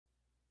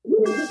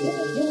You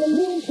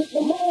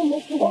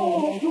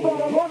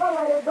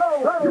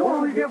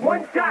only get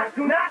one shot,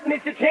 do not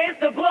miss your chance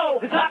to blow.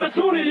 This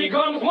opportunity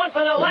comes once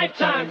in a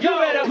lifetime. You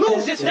better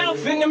lose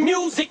yourself in the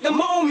music the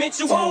moment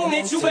you own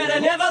it. You better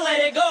never let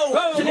it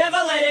go. To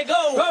never let it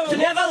go. To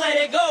never let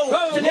it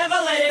go. To never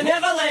let it,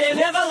 never let it,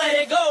 never let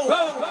it go.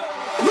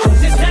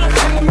 Lose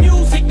yourself in the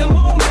music the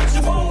moment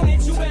you own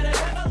it. You better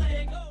never let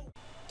it go.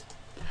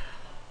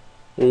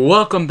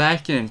 Welcome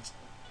back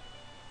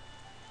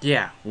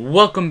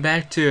welcome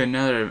back to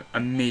another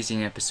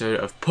amazing episode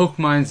of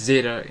Pokemon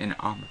Zeta and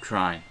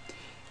Omicron.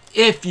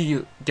 If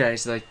you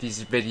guys like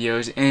these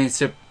videos and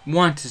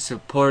want to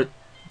support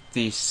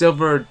the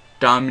Silver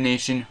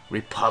Domination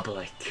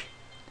Republic,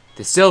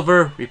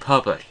 there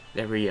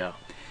we go.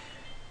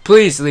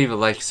 Please leave a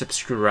like,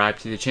 subscribe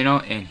to the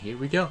channel, and here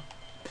we go.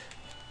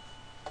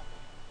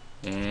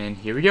 And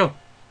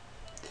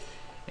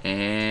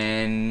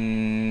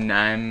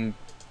I'm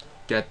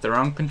got the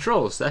wrong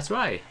controls, that's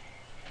right.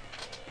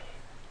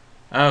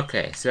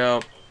 Okay, so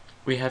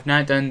we have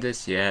not done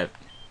this yet.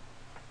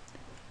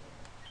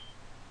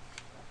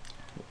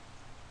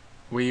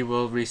 We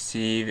will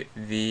receive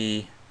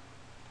the...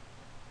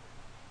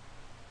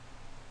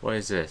 What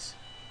is this?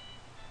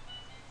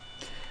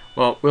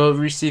 Well, we'll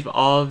receive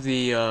all of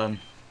the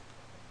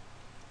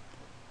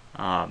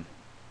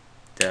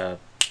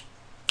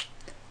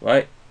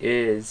what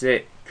is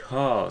it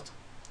called?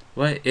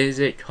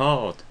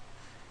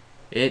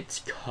 It's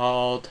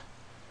called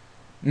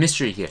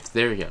Mystery Gift.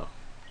 There we go.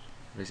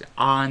 It was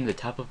on the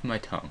top of my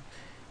tongue.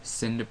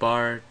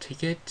 Cinnabar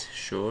ticket,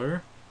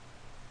 sure.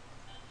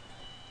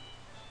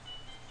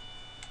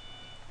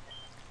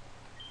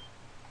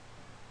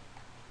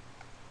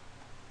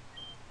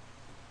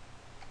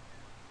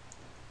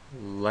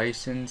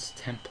 License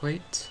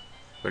template,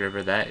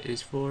 whatever that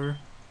is for.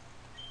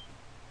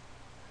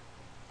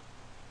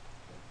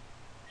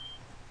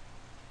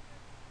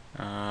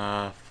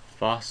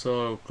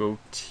 Fossil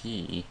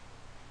goatee.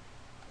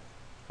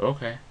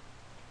 Okay.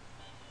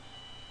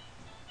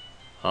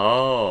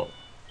 Oh,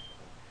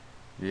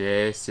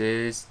 this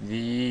is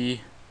the,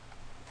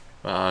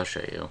 well, I'll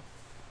show you.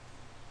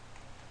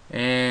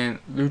 And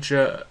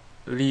Lucha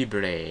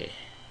Libre.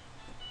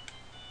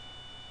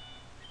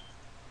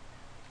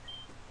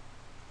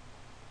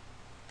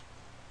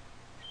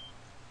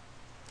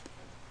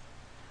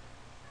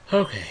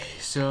 Okay,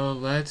 so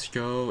let's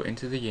go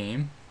into the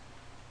game.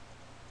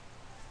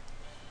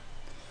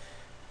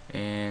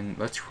 And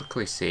let's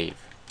quickly save.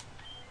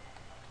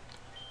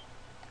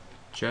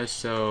 Just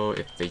so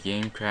if the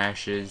game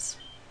crashes,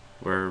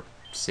 we're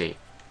safe.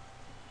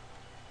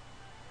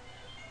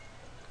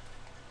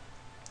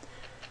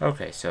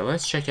 Okay, so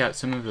let's check out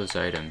some of those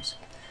items.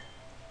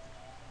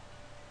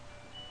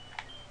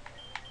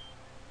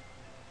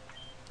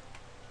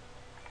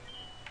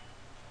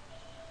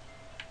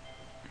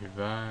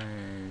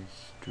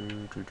 Revise.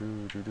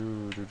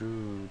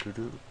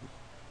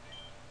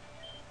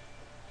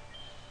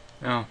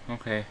 Oh,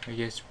 okay. I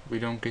guess we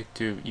don't get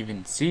to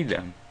even see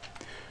them.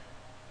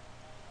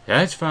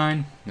 That's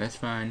fine.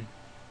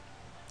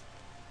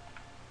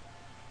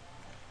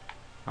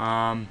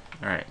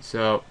 Alright,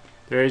 so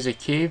there is a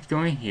cave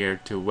going here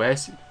to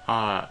west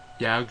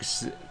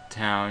Yangtze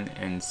town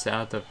and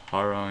south of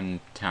Harrow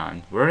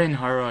town. We're in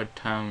Harrow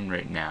town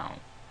right now.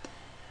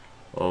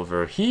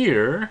 Over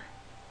here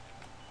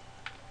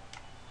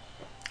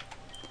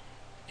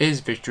is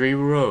Victory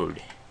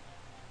Road,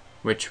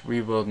 which we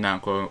will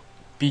not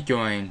be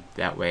going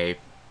that way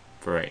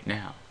for right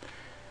now.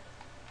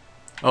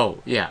 Oh,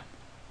 yeah.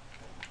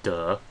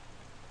 Duh.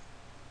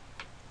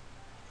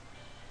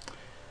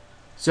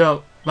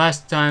 So,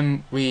 last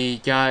time we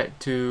got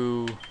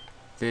to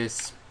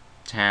this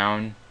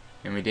town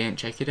and we didn't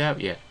check it out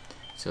yet.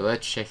 So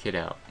let's check it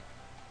out.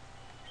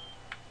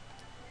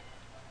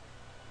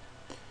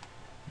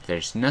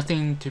 There's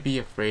nothing to be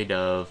afraid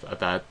of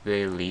about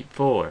the Elite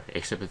Four,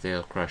 except that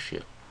they'll crush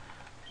you.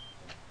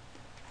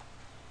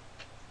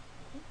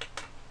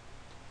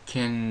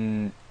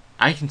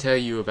 I can tell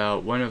you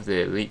about one of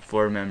the Elite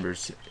Four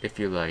members if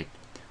you like.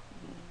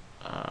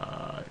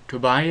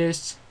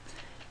 Tobias,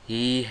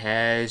 he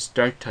has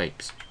dark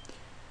types.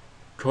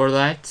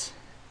 Corlat,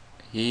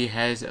 he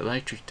has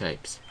electric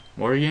types.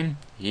 Morgan,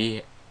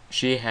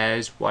 she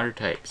has water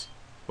types.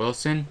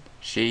 Wilson,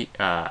 he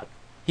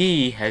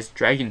has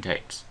dragon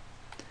types.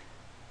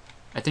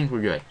 I think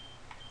we're good.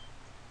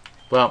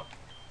 Well,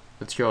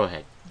 let's go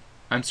ahead.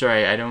 I'm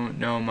sorry, I don't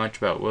know much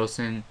about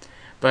Wilson,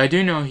 but I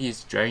do know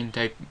he's dragon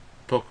type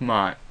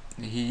Pokemon.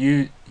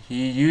 He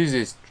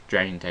uses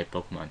dragon type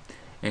Pokemon,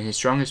 and his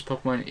strongest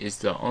Pokemon is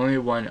the only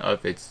one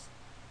of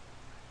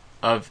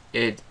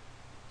it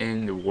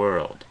in the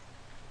world.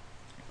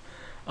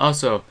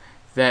 Also,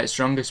 that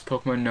strongest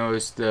Pokemon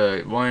knows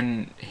the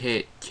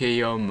one-hit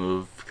KO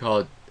move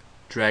called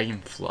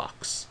Dragon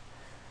Flux.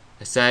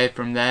 Aside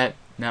from that,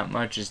 not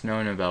much is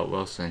known about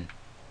Wilson.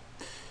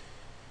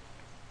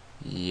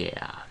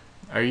 Yeah.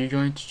 Are you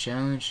going to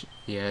challenge?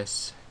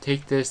 Yes.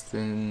 Take this,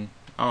 then...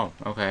 Oh,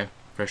 okay.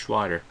 Fresh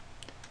water.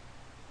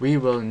 We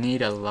will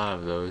need a lot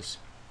of those.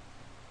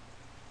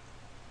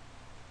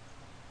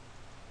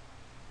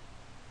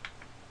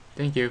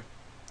 Thank you.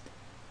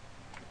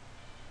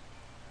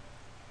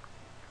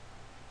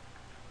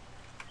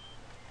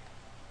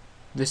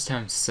 This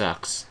town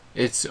sucks.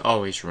 It's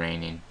always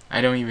raining.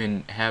 I don't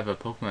even have a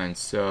Pokemon,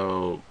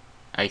 so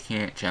I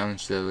can't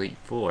challenge the Elite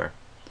Four.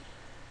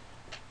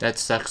 That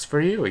sucks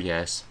for you, I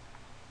guess.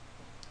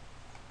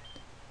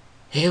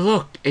 Hey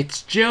look,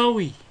 it's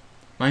Joey!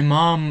 My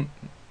mom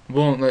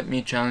won't let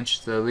me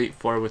challenge the Elite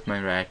Four with my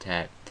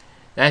Rattata.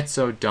 That's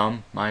so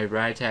dumb. My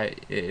Rattata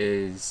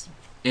is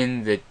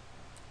in the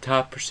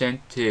top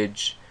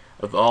percentage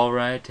of all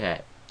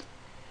Rattata.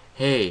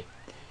 Hey,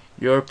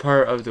 you're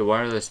part of the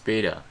wireless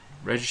beta.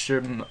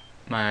 Register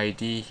my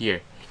ID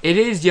here. It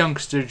is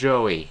Youngster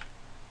Joey.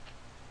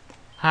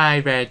 Hi,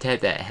 Rattata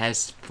that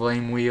has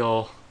Flame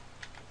Wheel.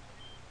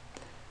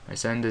 My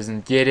son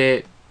doesn't get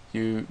it.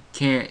 You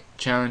can't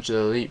challenge the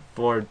Elite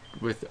Four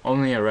with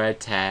only a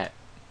Rattata,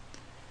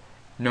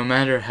 no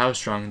matter how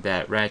strong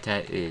that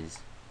Rattata is.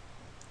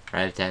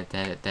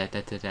 Rattata.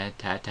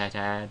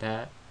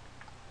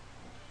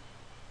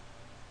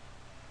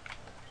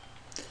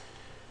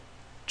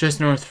 Just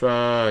north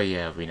from,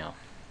 yeah, we know.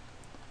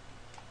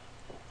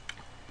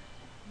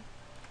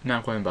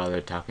 Not going to bother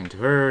talking to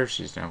her.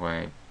 She's not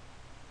going to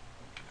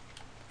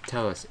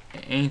tell us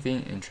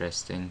anything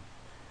interesting.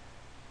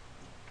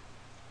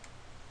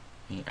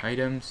 Any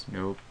items?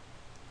 Nope.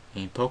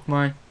 Any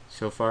Pokemon?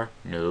 So far?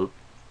 Nope.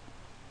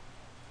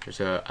 There's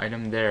an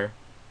item there.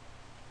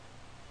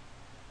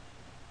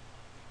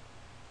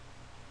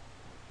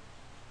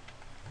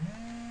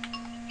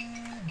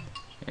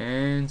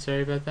 And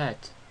sorry about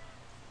that.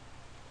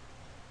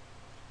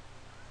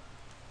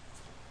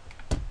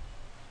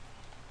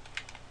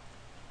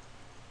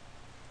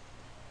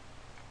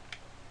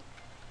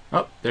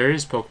 Oh, there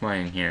is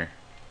Pokemon in here.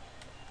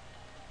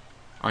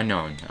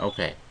 Unknown.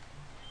 Okay.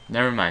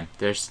 Never mind.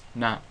 There's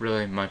not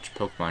really much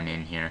Pokemon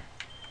in here.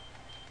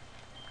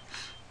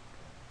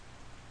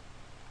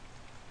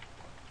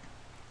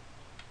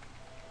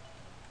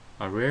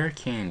 A rare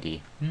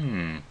candy.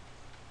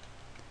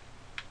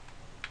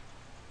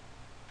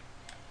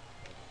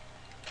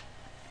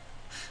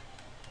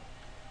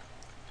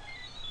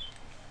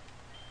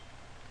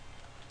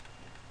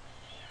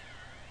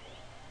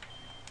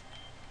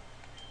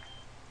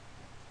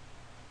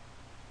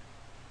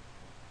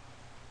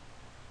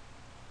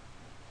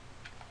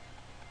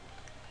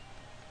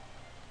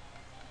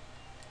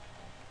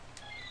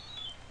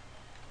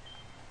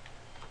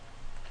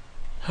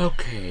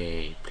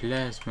 Okay,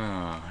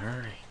 plasma.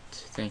 Alright,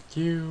 thank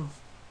you.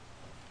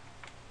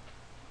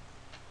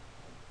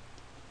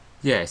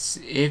 Yes,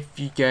 if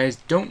you guys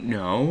don't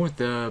know,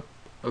 the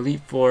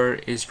Elite Four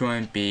is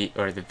going to be,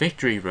 or the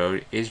Victory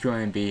Road is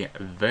going to be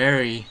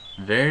very,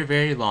 very,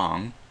 very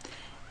long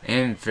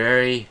and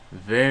very,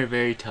 very,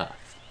 very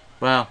tough.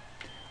 Well,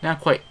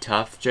 not quite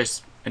tough,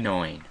 just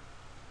annoying.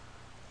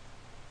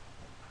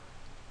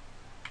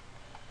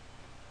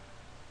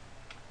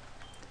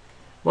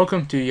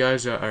 Welcome to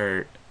Yangtze,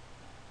 or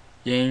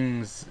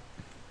Yangtze.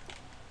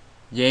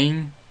 Yeah,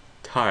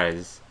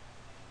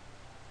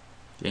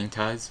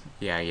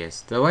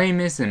 yes. The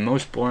lamest and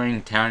most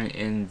boring town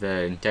in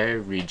the entire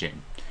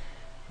region.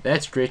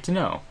 That's great to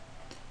know.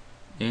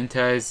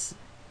 Yangtze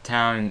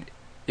town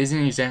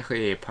isn't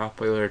exactly a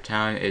popular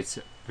town. It's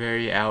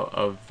very out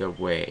of the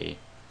way.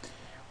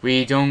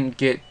 We do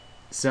get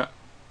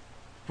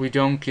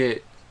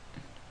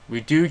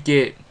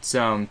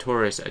some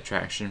tourist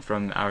attraction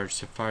from our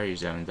safari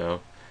zone,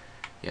 though.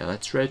 Yeah,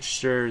 let's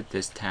register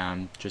this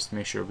town. Just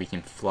make sure we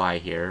can fly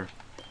here.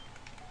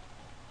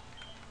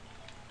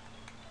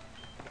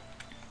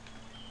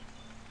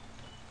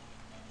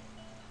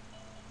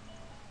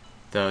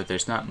 Though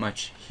there's not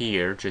much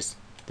here, just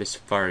the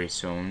safari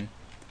zone.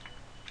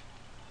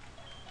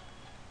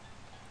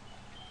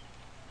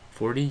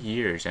 40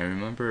 years. I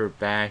remember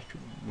back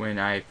when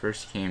I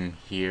first came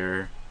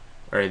here,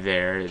 or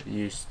there, it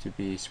used to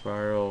be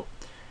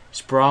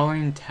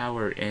sprawling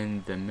tower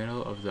in the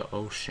middle of the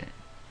ocean.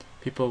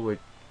 People would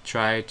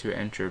try to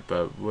enter,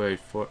 but would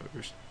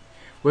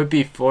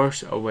be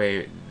forced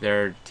away.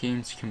 Their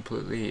teams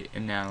completely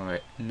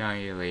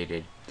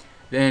annihilated.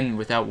 Then,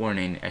 without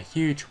warning, a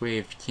huge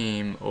wave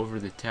came over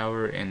the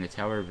tower, and the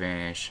tower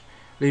vanished,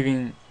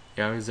 leaving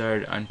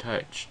Yangtze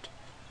untouched.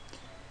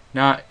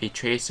 Not a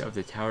trace of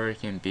the tower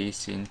can be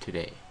seen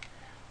today.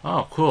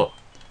 Oh, cool.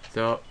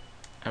 So,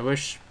 I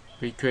wish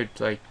we could,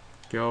 like,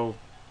 go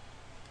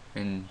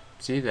and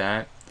see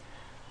that.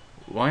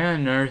 Why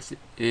on earth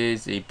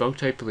is a bug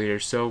type leader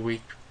so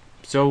weak,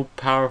 so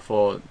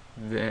powerful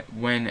that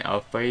when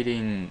a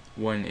fighting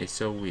one is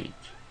so weak?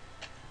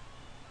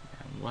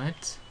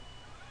 What?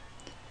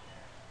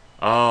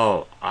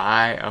 Oh,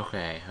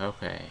 okay.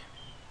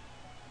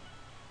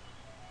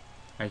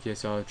 I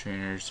guess all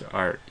trainers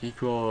are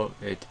equal.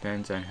 It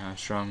depends on how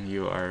strong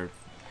you are.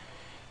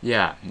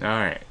 Yeah,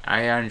 alright.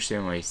 I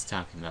understand what he's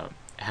talking about.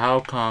 How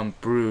come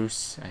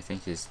Bruce, I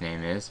think his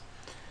name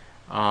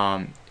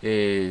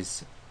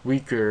is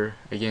weaker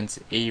against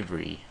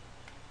Avery?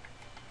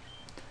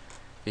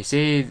 They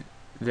say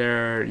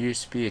there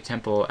used to be a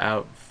temple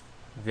out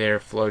there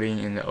floating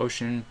in the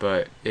ocean,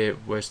 but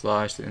it was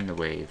lost in the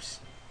waves.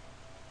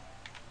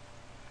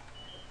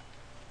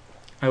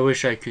 I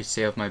wish I could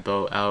sail my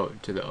boat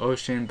out to the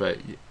ocean, but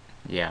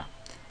yeah,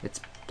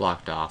 it's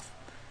blocked off.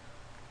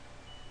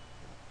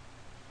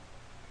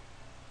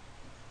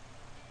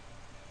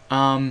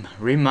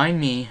 Remind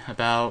me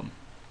about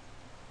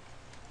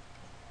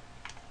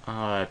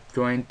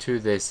going to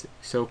this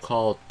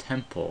so-called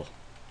temple.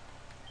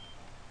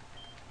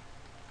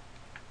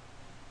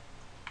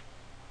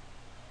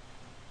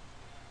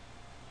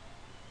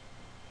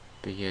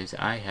 Because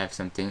I have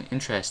something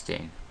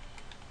interesting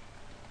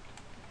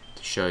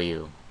to show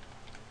you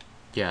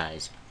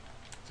guys.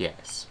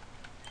 Yes.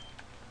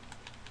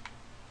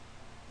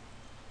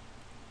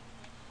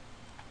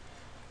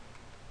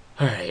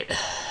 Alright.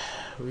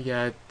 We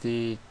got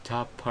the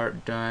top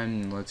part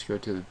done. Let's go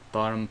to the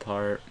bottom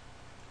part.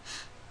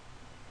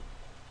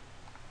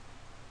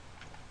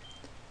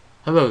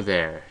 Hello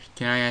there.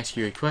 Can I ask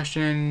you a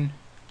question?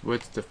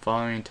 What's the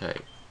following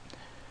type?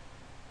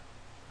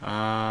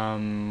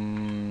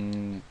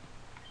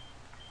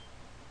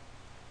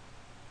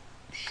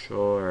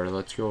 Sure,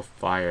 let's go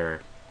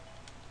fire.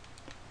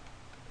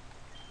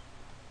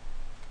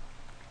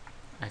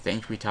 I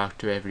think we talked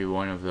to every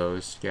one of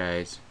those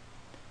guys.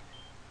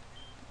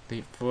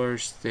 Leap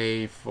force,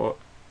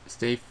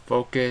 stay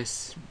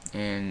focused,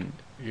 and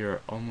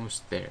you're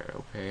almost there,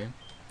 okay?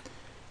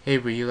 Hey,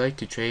 would you like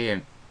to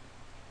trade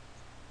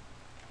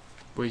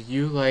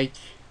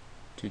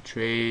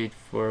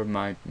for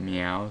my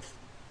Meowth?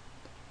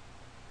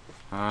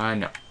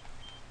 No.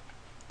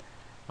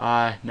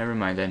 Never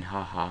mind then,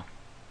 haha.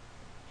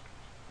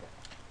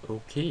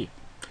 Okay.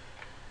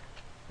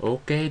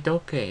 Okay,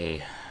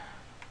 dokie.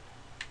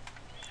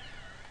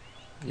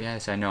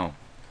 Yes, I know.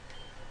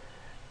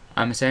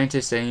 I'm a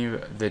scientist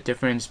studying the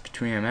difference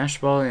between a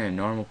Master Ball and a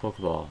normal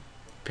Pokeball.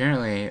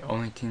 Apparently,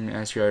 only Team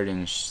Asgard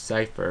and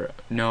Cypher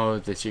know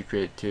the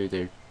secret to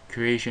their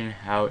creation.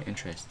 How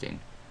interesting.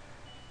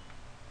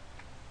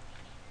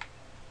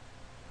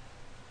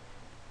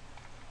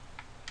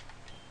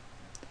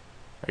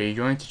 Are you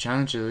going to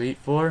challenge the Elite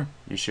Four?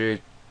 You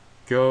should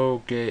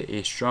go get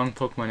a strong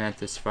Pokemon at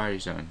the Safari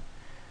Zone.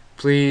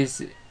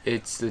 Please,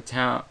 it's the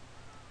town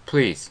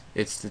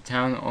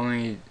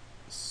only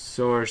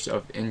source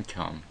of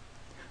income.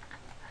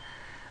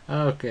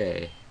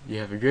 Okay, you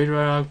have a good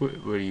rod.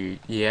 Would you?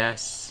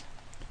 Yes,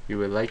 you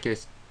would like a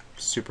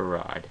super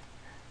rod.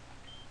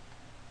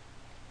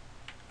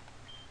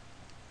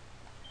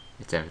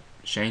 It's a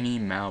shiny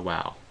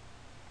Mawile.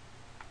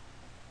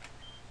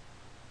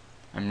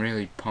 I'm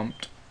really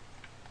pumped.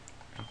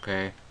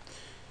 Okay.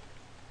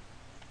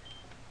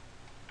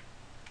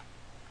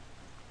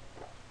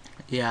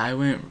 Yeah, I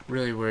wouldn't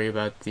really worry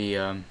about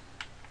the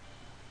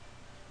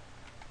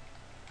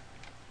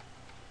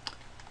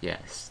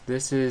yes,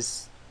 this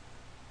is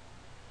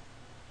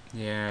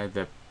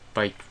the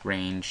bike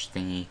range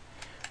thingy.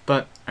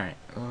 But alright,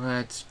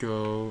 let's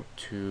go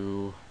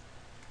to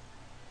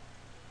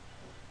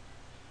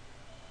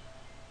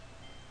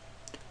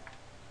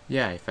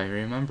if I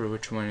remember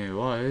which one it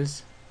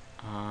was.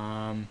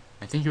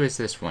 I think it was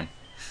this one.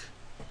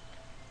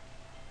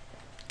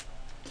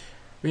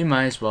 We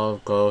might as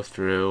well go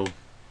through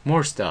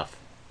more stuff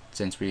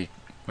since we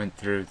went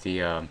through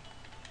the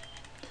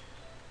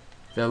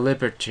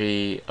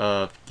liberty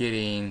of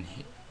getting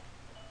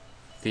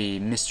the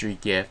mystery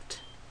gift.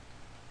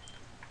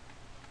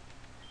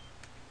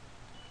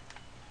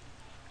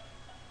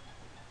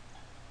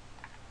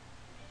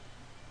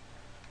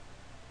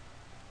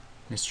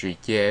 Mystery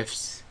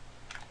gifts.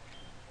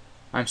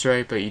 I'm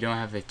sorry, but you don't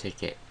have a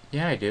ticket.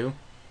 Yeah, I do.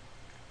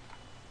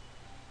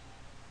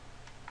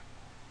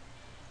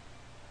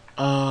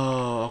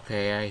 Oh,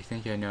 okay, I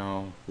think I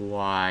know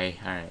why.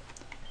 Alright.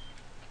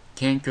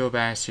 Can't go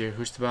past here.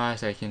 Who's the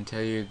boss? I can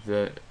tell you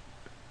the...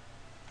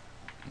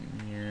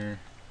 Mirror...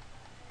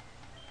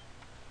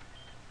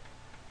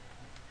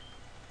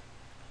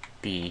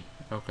 B.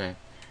 Okay.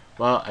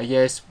 Well, I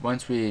guess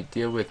once we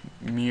deal with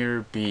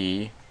Mirror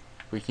B,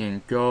 we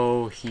can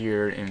go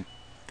here and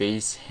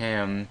face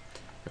him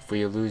if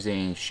we lose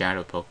any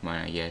Shadow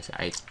Pokemon, I guess.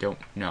 I don't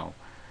know.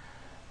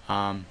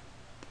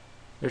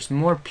 There's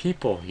more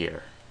people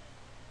here.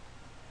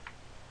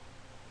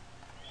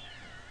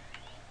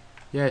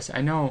 Yes,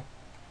 I know.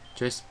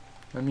 Just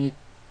let me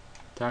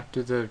talk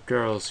to the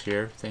girls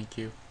here. Thank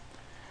you.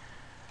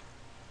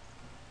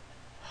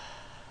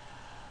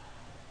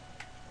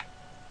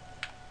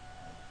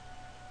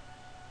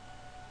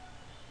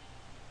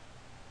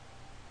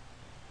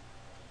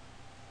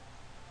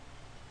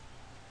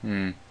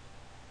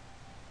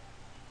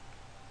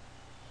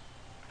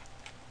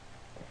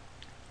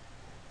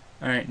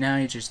 Alright, now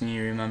you just need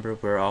to remember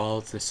where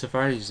all the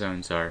Safari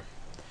Zones are.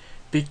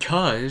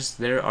 Because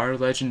there are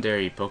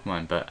legendary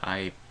Pokemon, but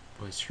I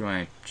was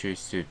going to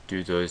choose to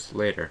do those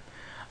later.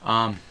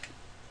 Well,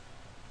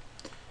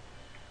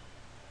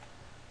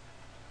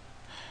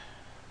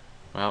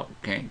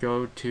 can't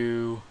go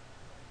to...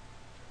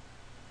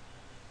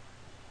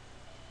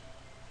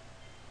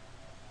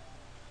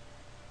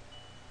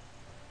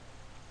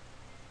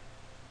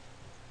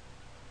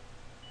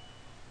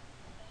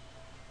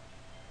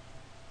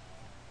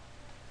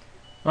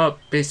 Well,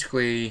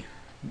 basically,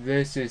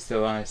 this is the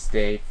last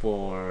day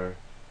for...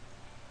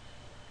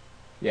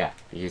 Yeah,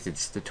 because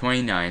it's the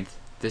 29th.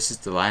 This is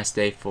the last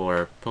day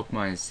for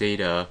Pokemon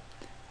Zeta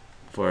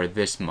for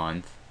this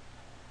month.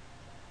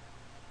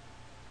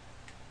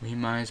 We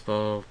might as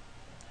well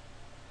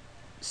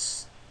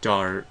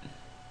start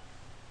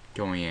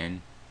going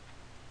in.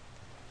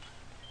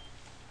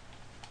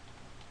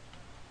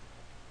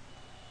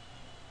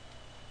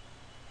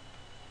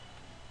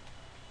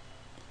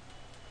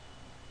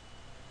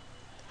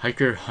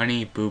 Hiker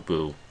Honey Boo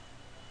Boo.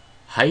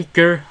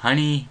 Hiker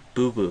Honey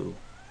Boo Boo.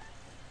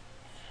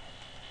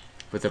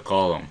 With a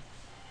column.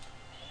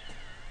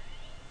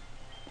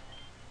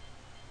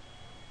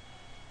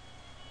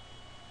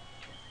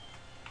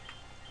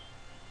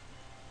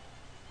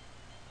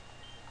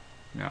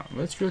 Now,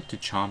 let's go to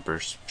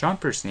Chompers.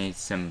 Chompers needs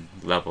some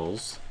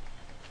levels.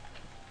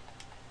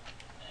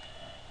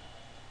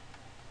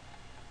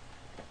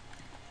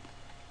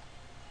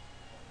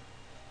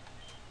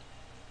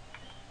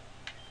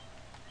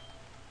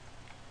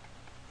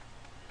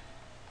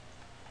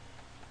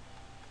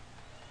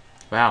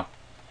 Wow,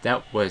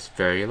 that was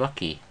very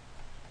lucky.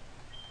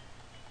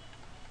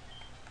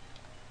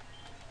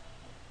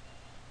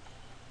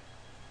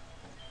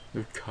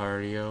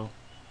 Lucario.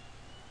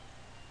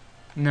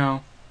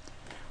 No.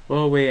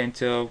 We'll wait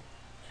until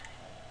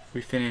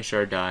we finish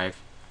our dive.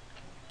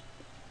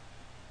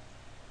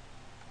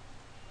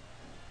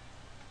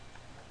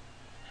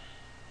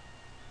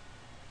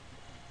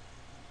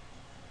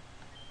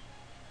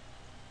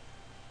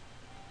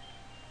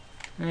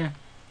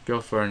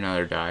 Go for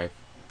another dive.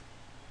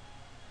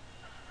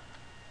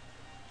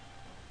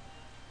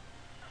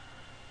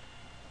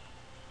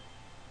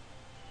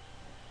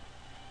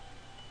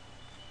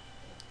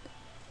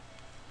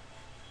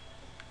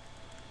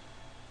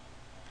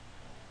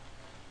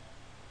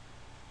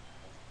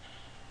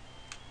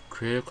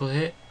 Critical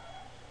hit?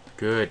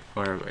 Good.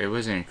 Or it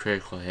wasn't a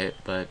critical hit,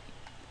 but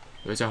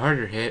it was a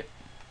harder hit.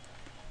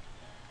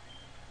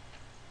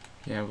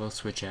 Yeah, we'll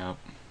switch out.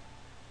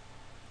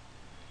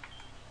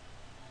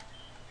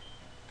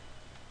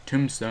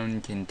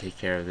 Tombstone can take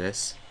care of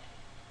this.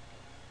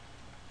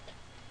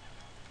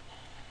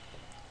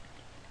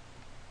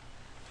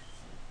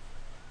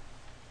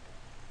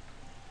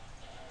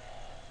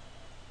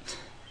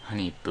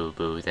 Honey Boo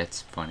Boo,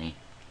 that's funny.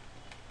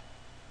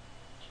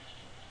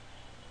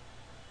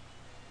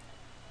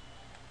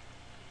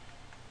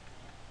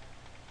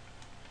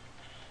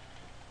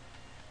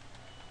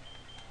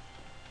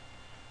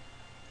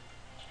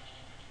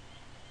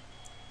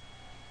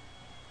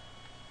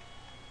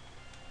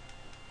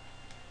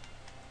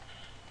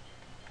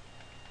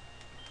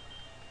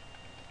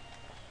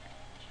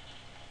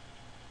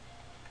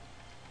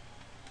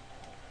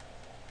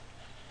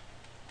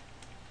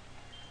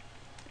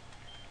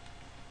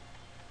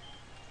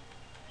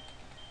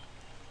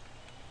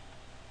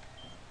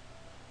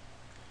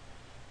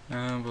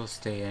 We'll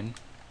stay in,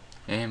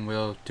 and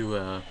we'll do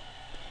a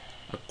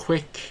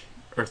quick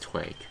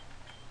earthquake.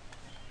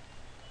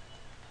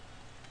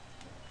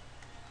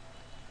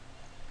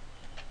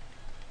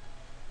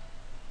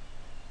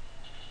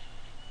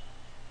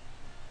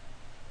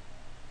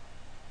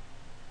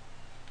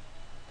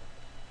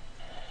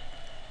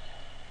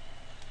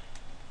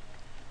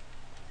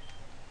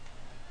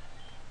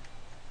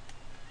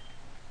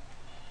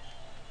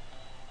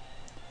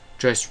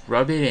 Just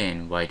rub it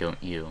in, why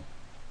don't you?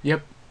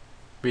 Yep,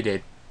 we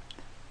did.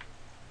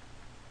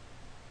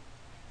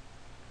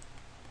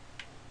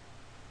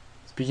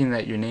 Speaking of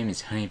that, your name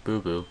is Honey Boo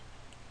Boo.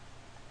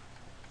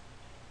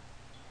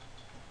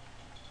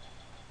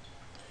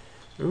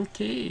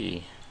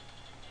 Okay.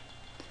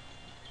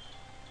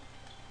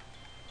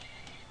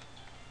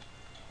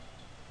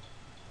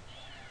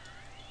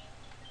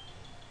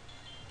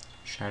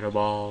 Shadow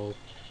Ball.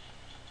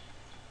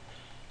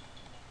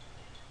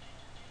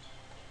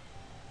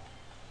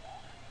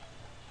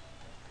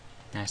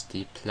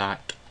 Nasty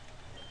Plot.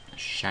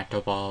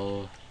 Shadow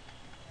Ball.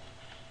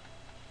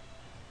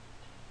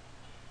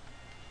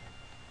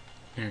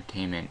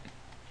 Entertainment.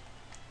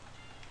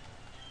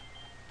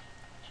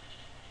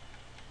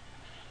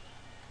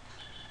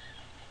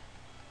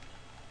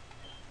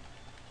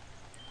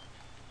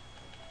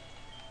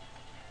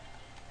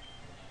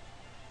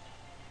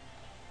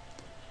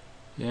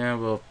 Yeah,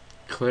 we'll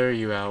clear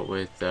you out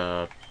with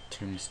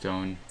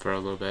Tombstone for a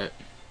little bit.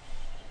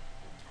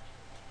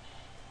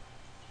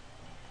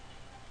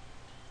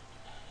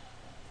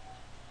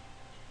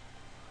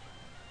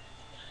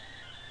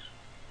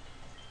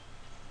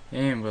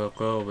 And we'll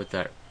go with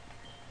that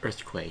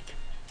earthquake.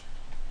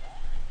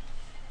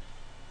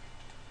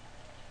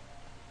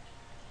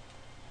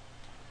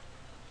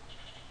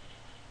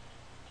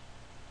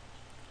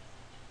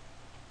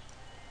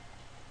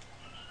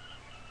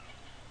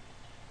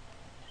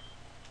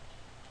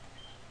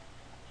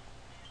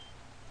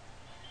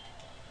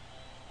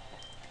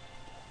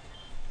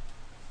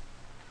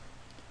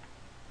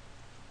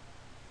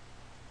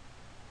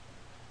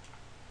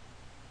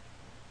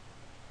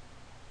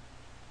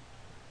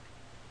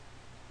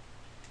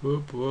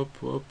 Whoop,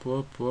 whoop, whoop,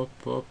 whoop, whoop,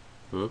 whoop,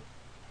 whoop,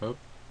 whoop.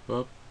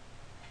 Whoop.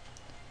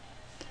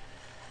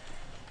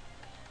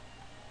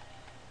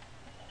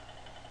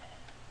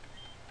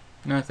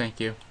 No, thank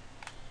you.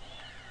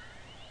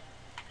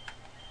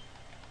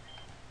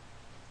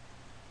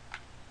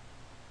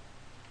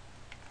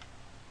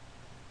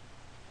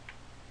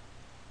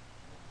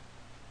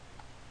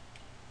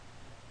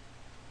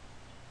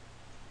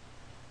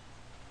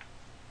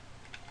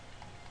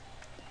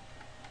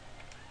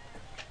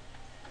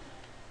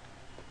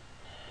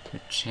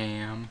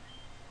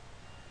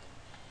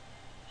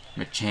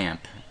 Machamp,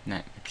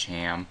 not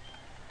Macham.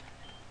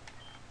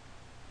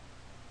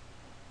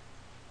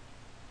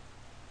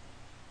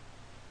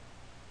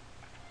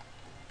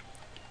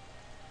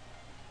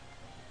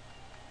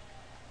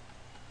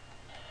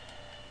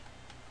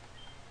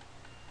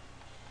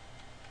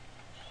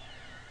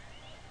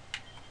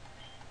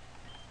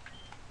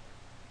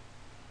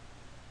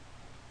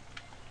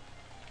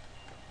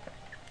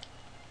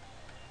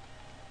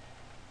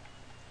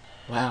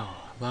 Wow,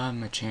 a lot of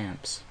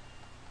Machamps.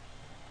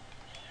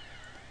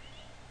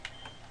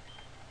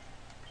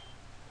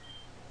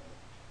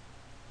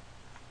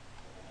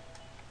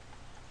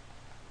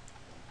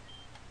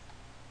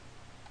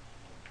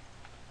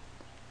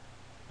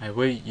 I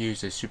would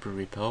use a super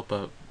repel,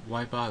 but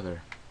why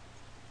bother?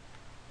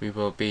 We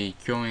will be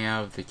going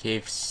out of the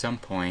cave some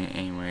point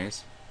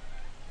anyways.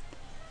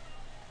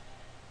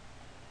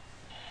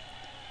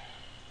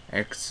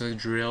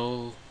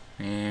 Excadrill,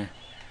 eh.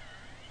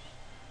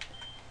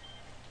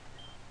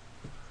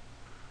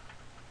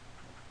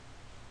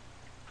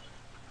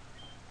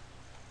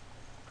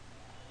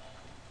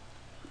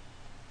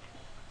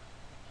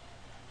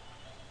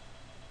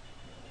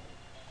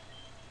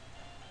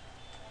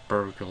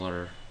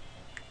 Burglar.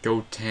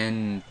 Go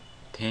 10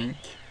 tank.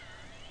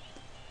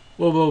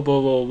 Whoa, whoa, whoa,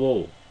 whoa,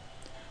 whoa.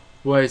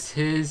 Was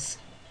his...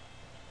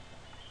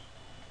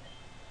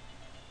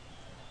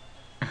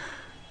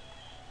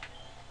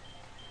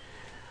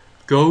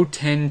 Go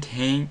 10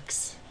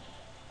 tanks?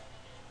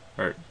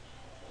 Or...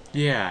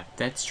 Yeah,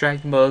 that's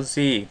Dragon Ball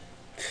Z.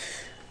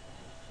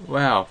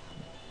 Wow.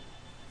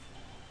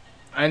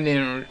 I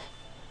didn't...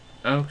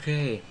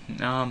 Okay,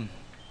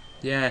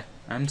 yeah,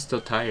 I'm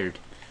still tired.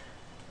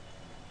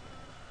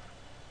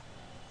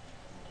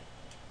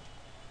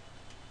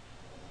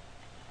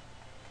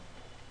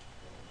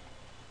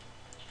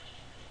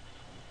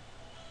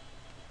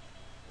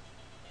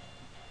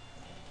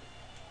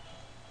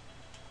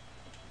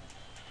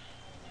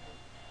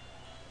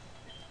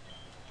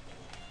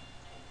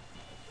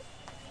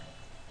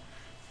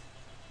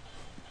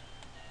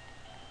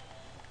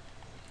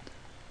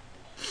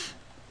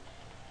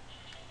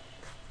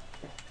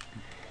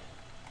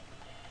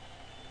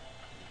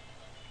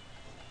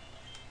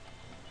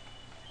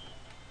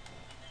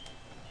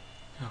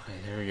 Okay,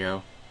 there we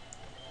go.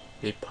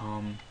 Ape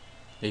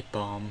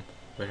bomb,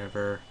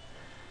 whatever.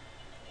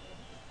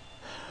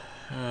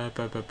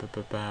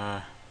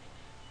 Ba.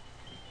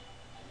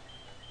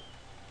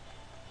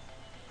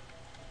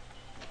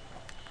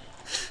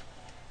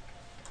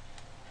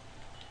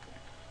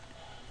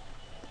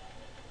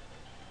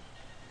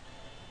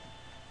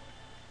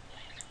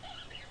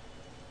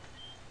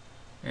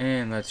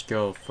 And let's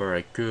go for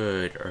a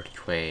good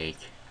earthquake.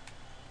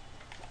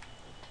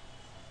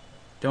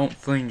 Don't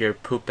fling your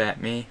poop at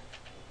me.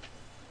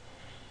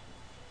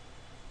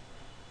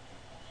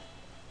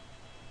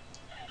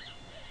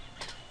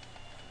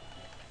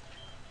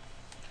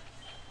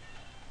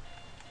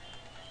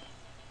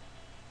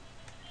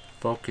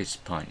 Focus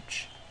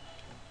punch.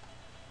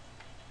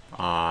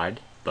 Odd,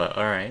 but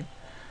alright.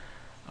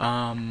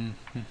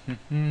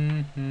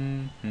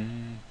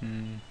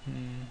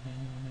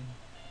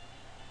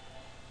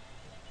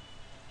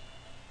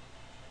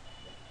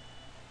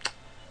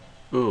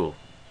 Ooh.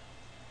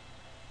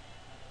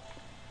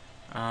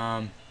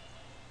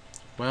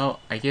 Well,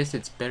 I guess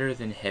it's better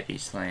than Heavy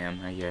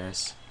Slam, I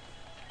guess.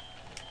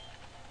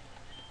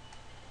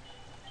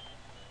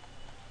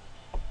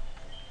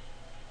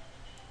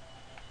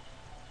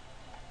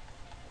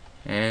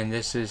 And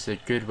this is a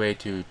good way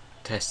to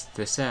test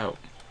this out.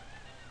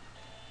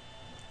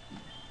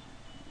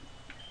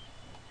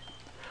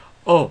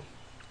 Oh,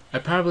 I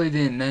probably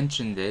didn't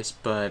mention this,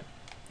 but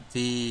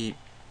the...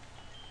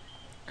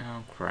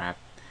 Oh, crap.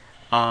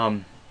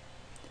 The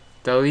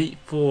Elite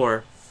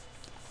Four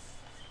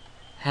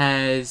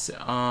has,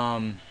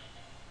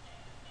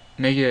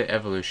 Mega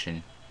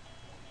Evolution.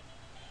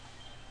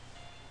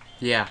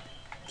 Yeah,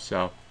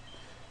 so...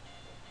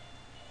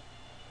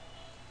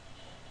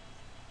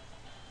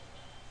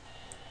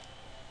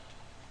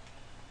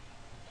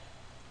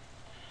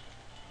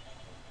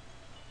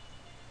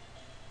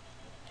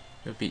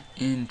 It'll be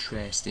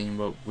interesting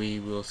what we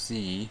will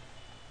see.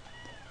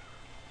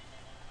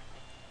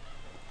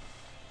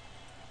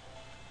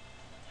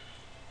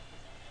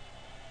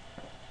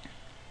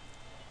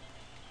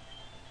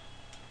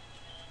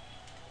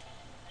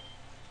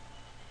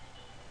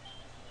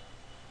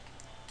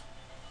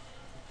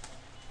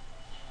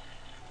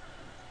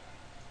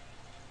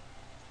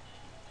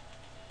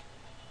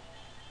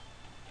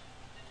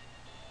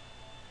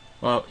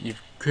 Well, you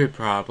could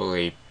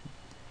probably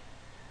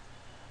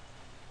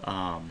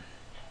not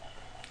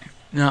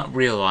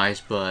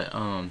realize, but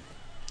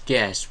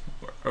guess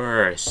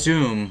or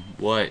assume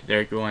what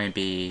they're going to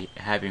be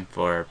having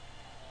for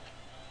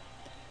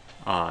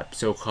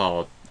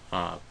so-called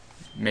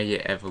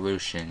mega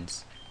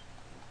evolutions.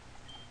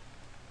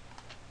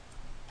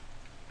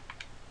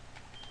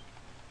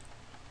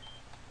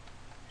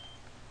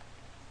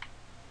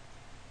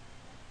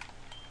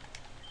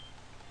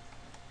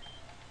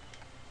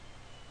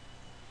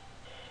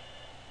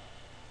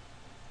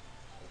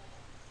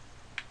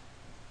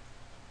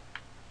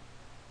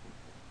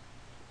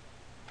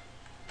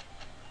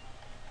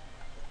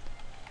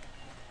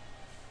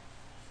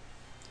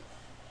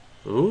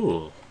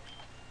 Ooh,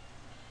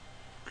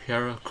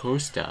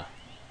 Caracosta.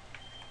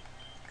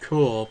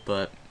 Cool,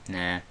 but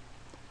nah.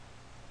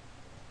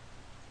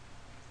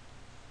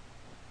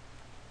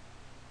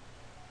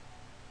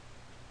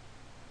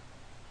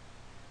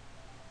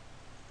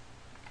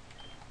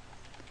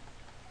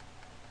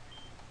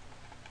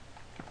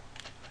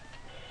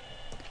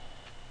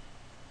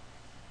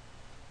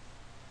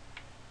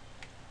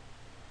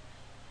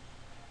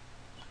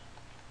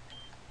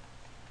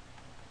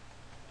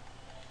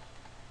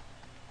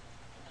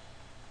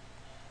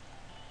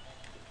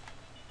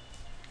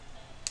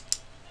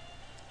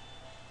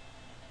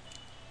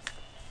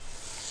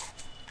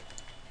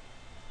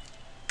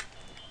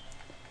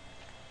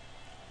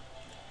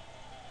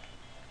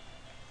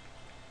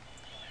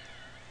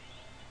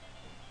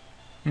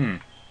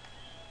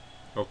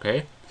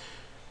 Okay.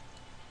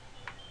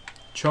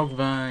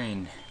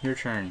 Chokevine, your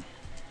turn.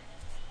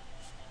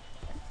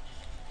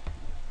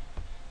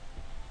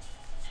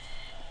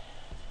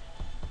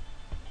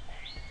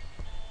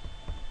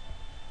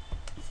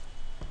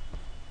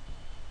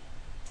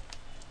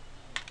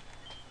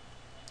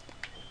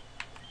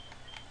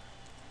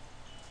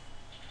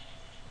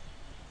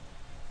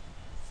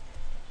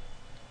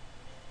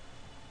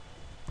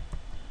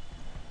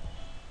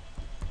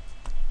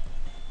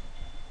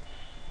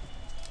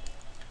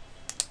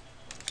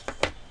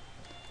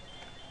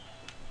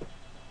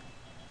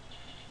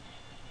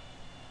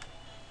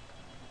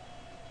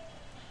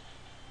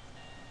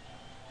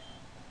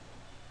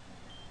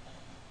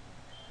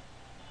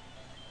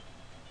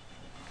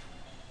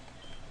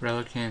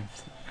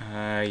 Relicanth,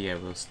 yeah,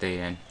 we'll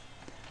stay in.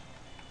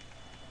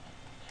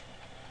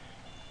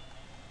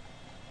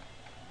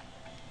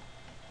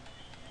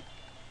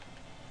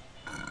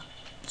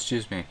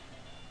 Excuse me.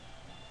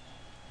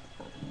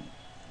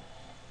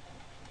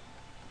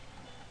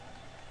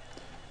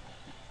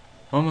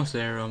 Almost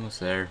there, almost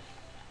there.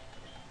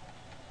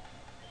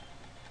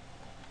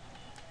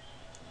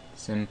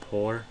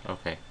 Simpor,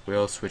 okay,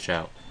 we'll switch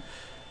out.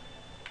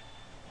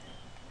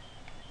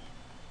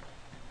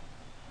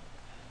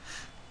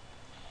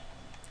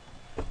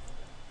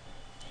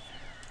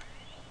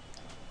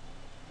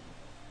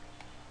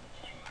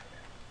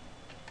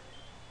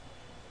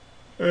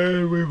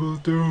 And we will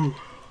do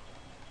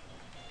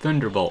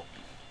Thunderbolt.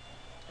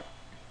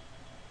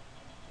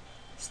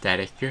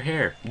 Static your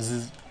hair.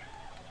 Zzz.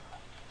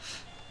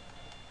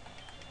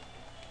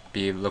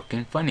 Be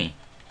looking funny.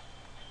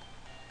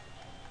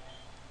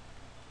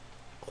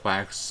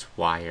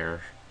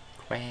 Quagswire.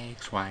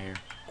 Quagswire.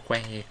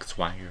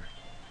 Quagswire.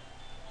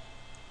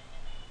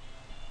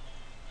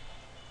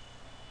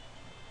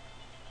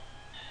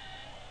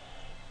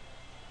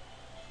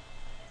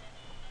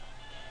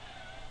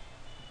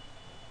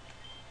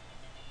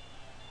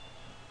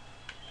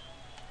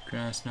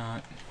 Grass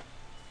knot.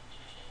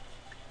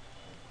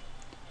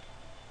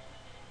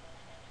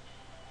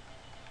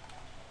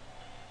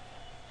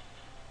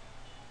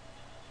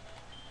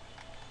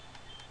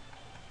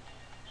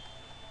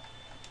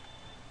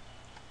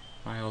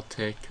 I'll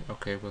take.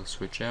 Okay, we'll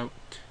switch out.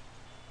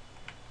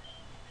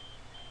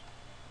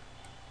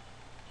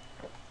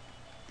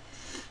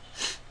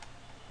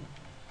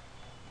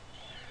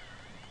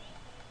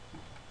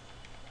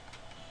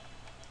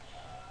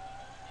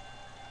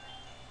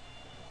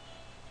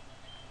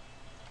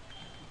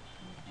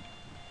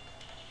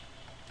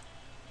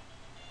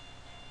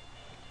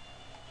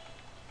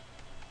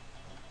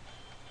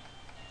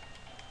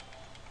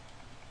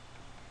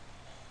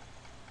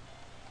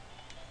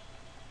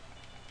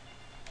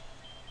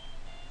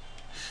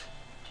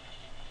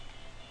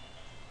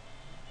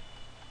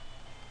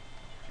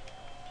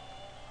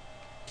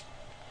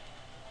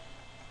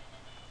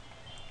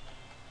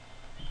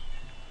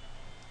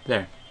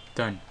 There,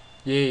 done.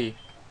 Yay!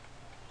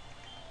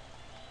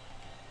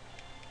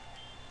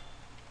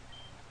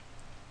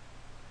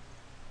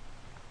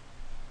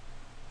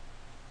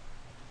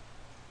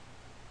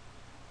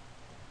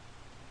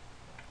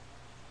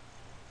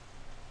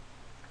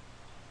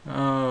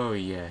 Oh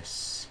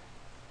yes.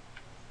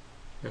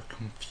 The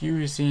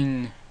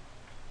confusing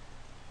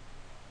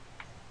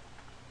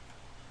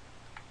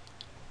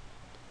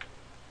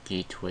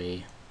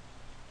gateway.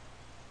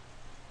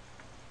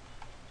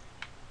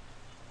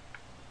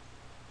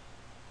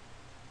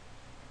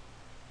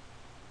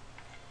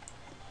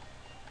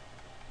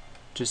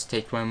 Just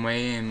take one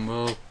way and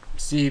we'll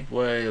see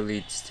what it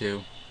leads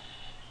to.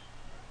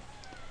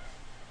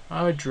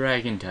 A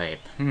dragon type.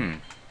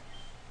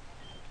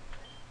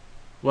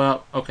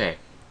 Well, okay.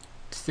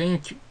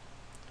 Think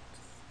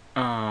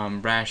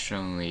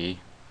rationally.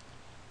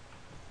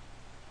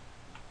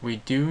 We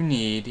do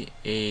need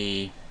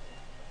a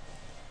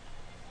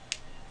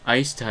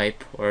ice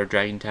type or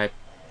dragon type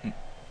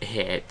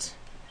hit.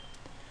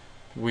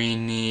 We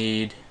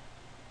need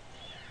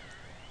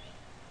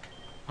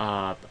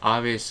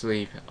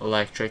obviously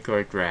electric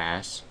or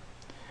grass.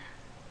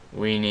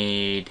 We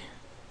need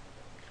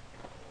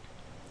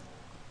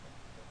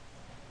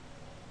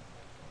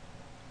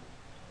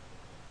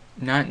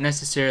not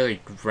necessarily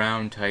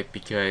ground type,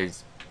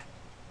 because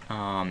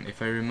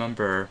if I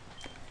remember,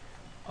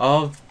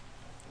 of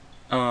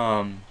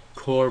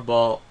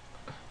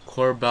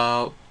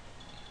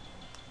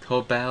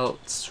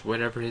Cobalt's,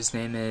 whatever his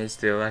name is,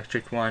 the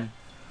electric one,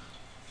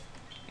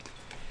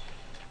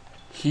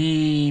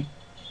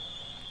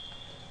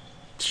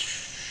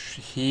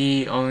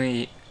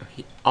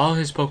 all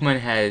his Pokemon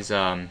has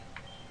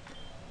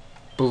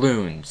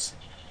balloons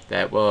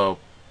that will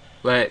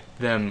let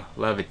them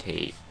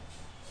levitate.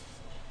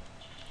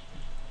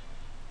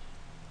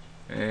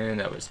 And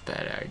that was a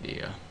bad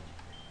idea.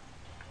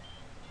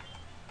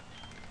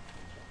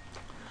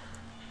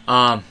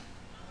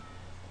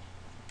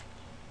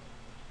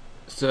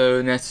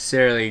 So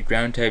necessarily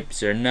ground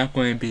types are not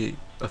going to be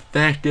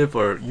effective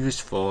or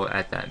useful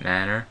at that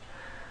manner.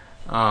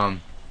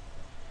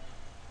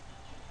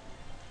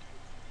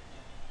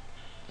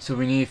 So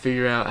we need to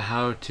figure out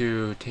how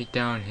to take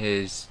down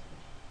his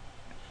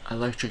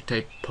electric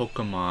type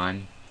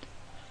Pokemon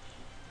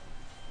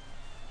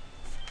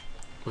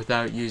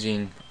without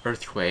using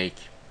earthquake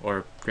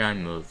or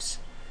ground moves.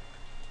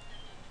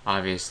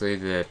 Obviously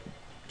the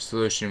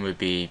solution would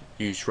be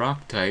use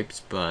rock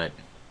types, but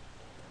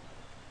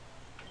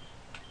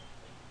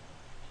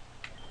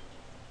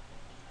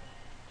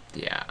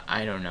yeah,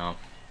 I don't know.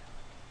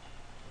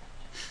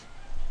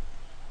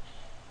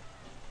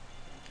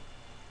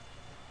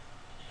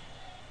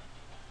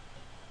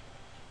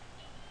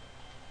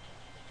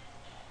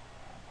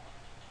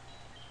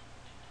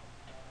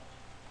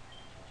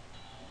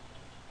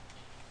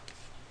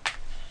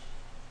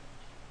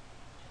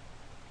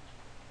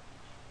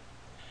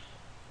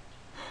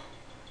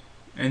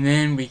 And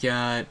then we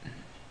got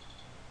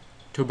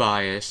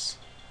Tobias,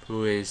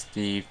 who is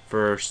the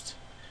first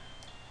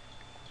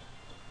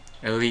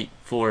Elite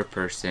Four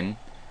person.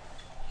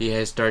 He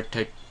has Dark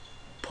type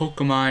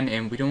Pokemon,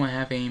 and we don't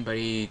have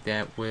anybody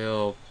that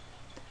will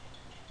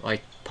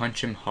like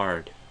punch him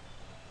hard.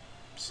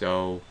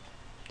 So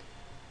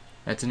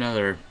that's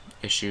another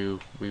issue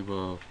we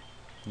will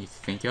need to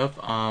think of.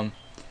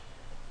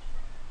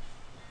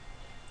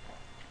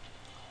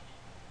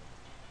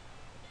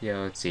 Yeah,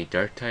 let's see.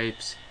 Dark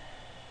types.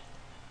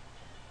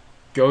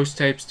 Ghost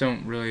types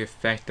don't really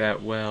affect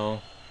that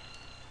well.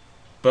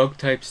 Bug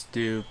types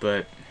do,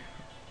 but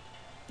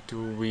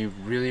do we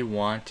really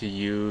want to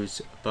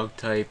use bug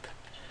type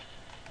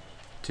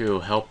to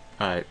help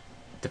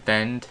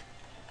defend,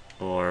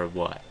 or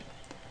what?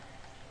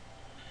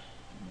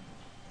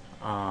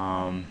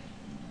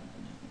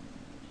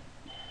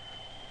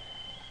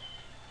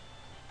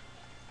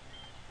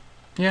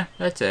 Yeah,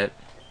 that's it.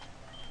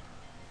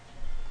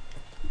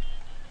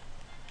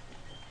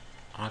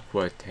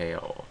 Aqua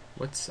Tail.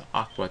 What's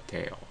Aqua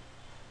Tail?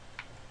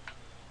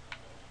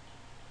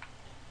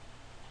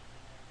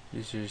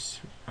 Users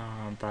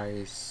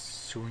by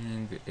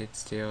swinging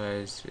its tail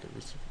as it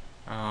was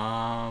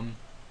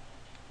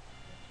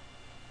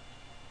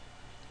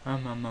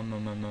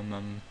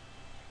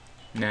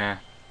nah.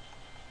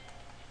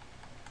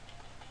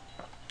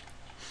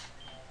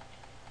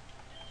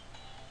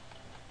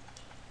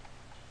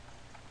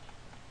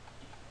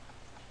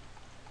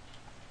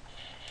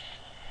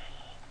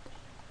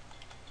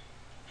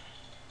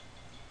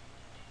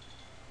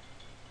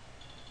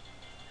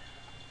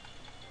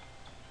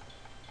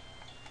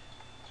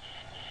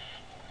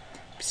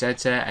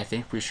 Besides that, I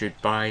think we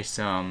should buy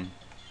some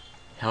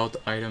health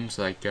items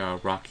like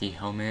rocky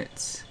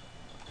helmets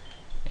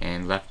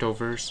and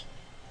leftovers.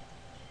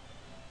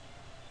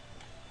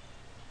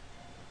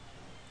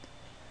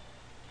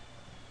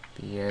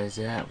 Because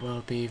that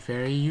will be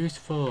very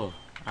useful.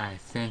 I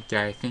think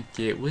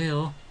it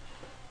will.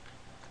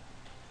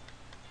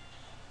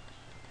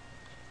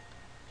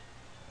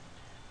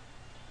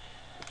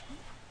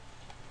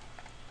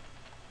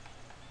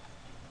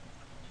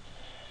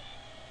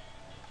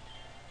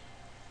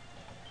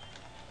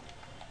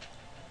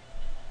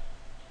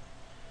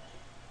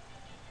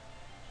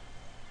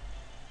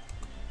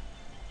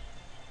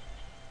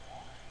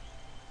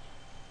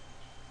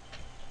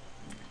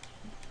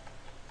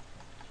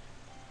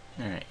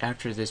 Alright,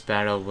 after this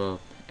battle,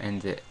 we'll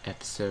end the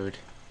episode.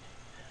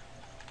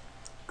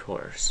 Of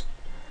course.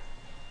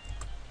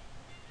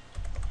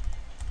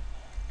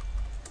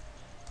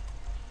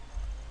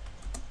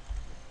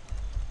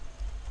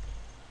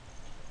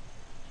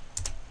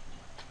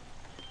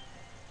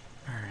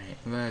 Alright,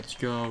 let's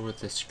go with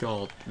the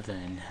skull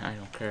then. I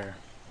don't care.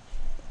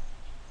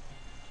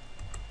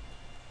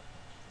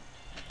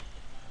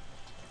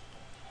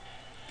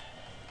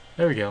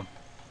 There we go.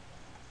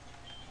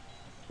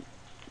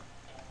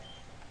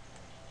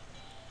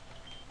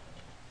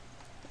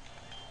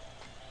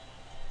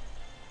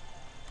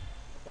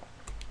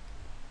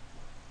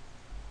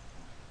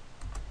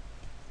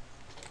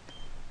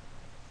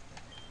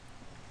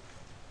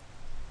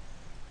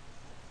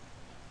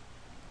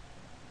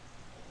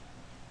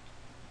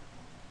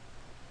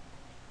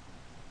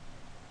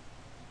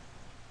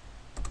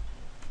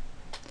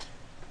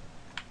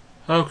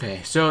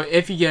 Okay, so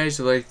if you guys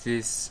like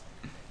these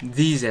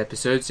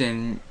episodes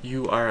and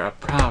you are a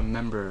proud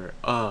member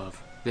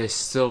of the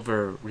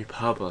Silver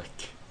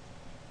Republic,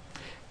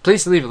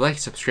 please leave a like,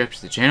 subscribe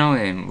to the channel,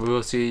 and we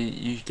will see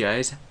you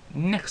guys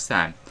next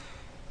time.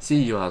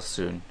 See you all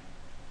soon.